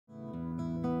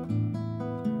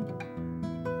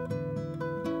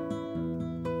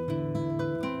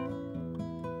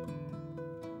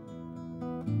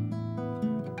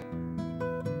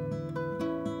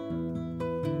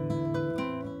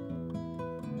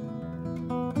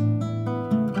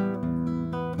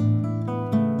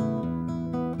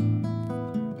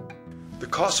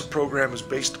CASA program is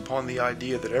based upon the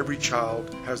idea that every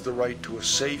child has the right to a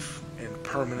safe and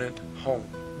permanent home.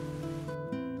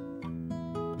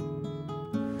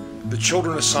 The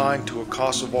children assigned to a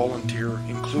CASA volunteer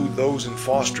include those in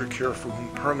foster care for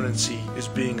whom permanency is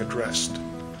being addressed.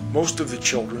 Most of the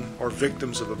children are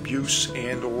victims of abuse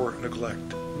and/or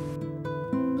neglect.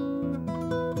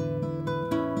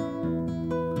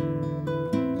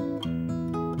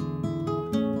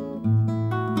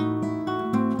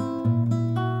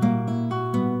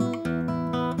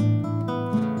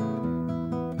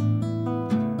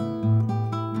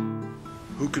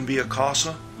 Who can be a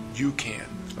CASA? You can.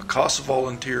 A CASA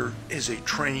volunteer is a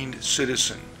trained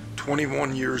citizen,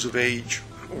 21 years of age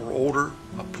or older,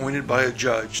 appointed by a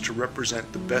judge to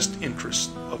represent the best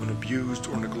interests of an abused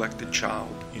or neglected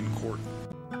child in court.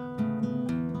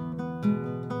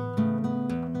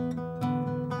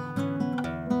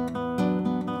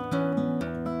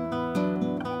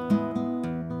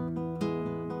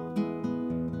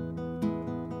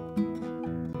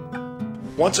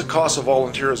 Once a CASA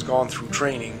volunteer has gone through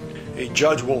training, a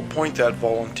judge will appoint that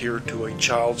volunteer to a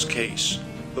child's case.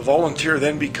 The volunteer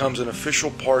then becomes an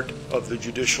official part of the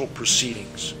judicial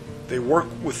proceedings. They work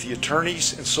with the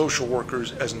attorneys and social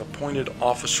workers as an appointed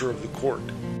officer of the court.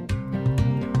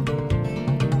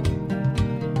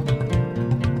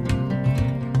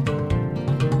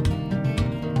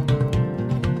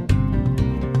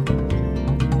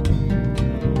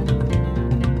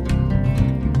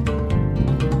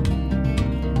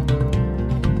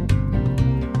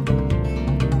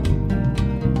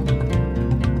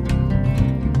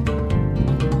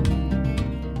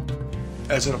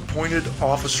 As an appointed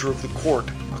officer of the court,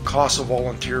 a CASA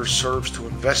volunteer serves to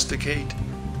investigate,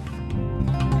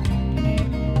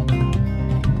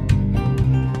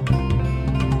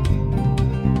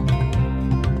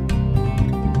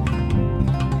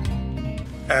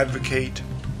 advocate,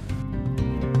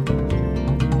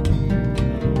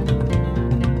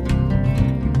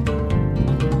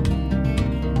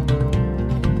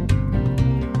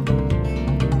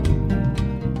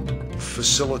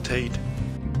 facilitate,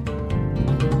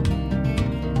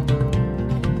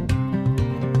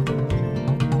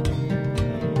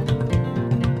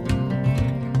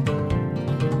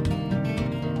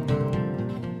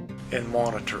 and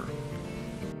monitor.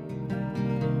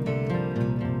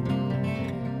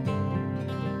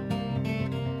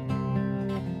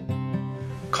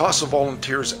 CASA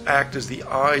volunteers act as the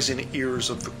eyes and ears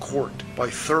of the court by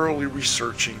thoroughly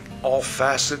researching all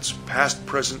facets, past,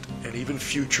 present, and even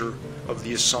future, of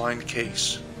the assigned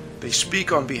case. They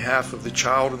speak on behalf of the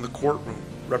child in the courtroom,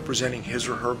 representing his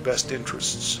or her best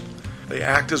interests. They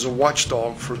act as a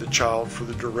watchdog for the child for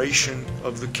the duration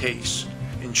of the case,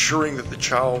 ensuring that the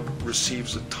child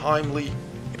receives a timely,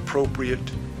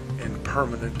 appropriate, and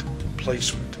permanent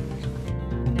placement.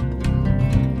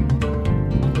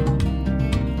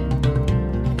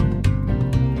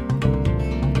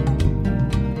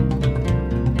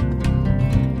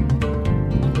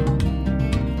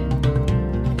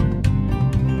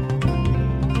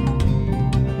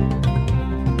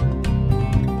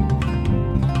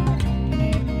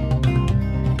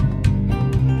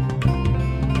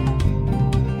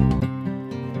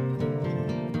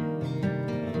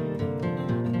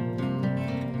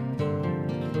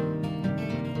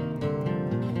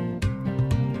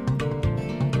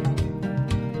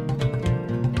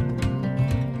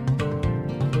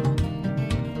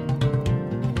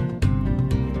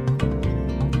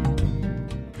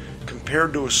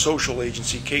 Compared to a social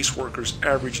agency caseworker's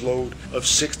average load of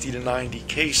 60 to 90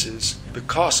 cases, the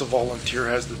CASA volunteer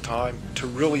has the time to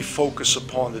really focus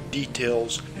upon the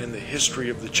details and the history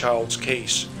of the child's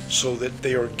case so that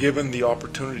they are given the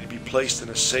opportunity to be placed in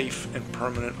a safe and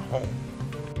permanent home.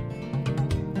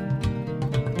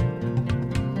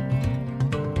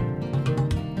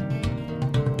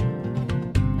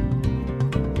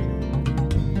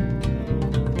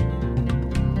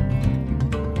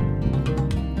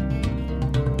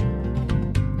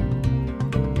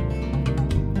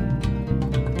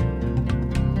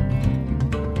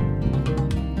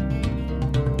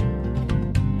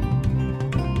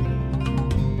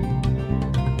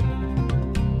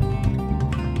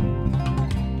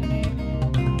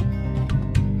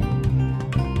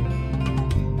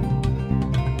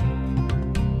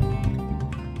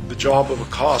 The job of a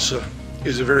CASA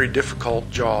is a very difficult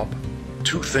job.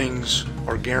 Two things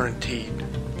are guaranteed.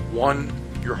 One,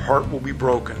 your heart will be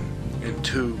broken, and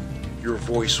two, your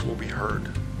voice will be heard.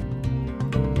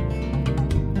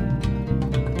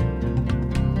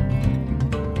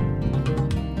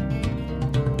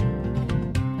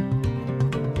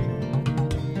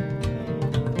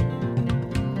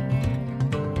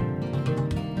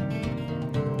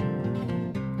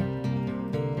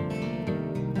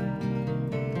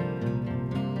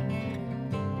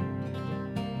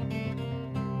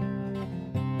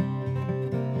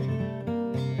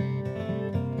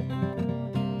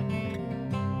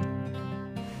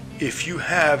 If you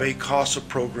have a CASA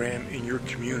program in your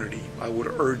community, I would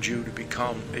urge you to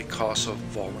become a CASA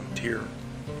volunteer.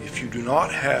 If you do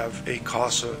not have a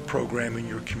CASA program in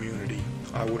your community,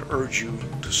 I would urge you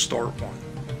to start one.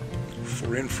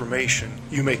 For information,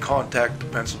 you may contact the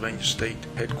Pennsylvania State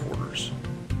Headquarters.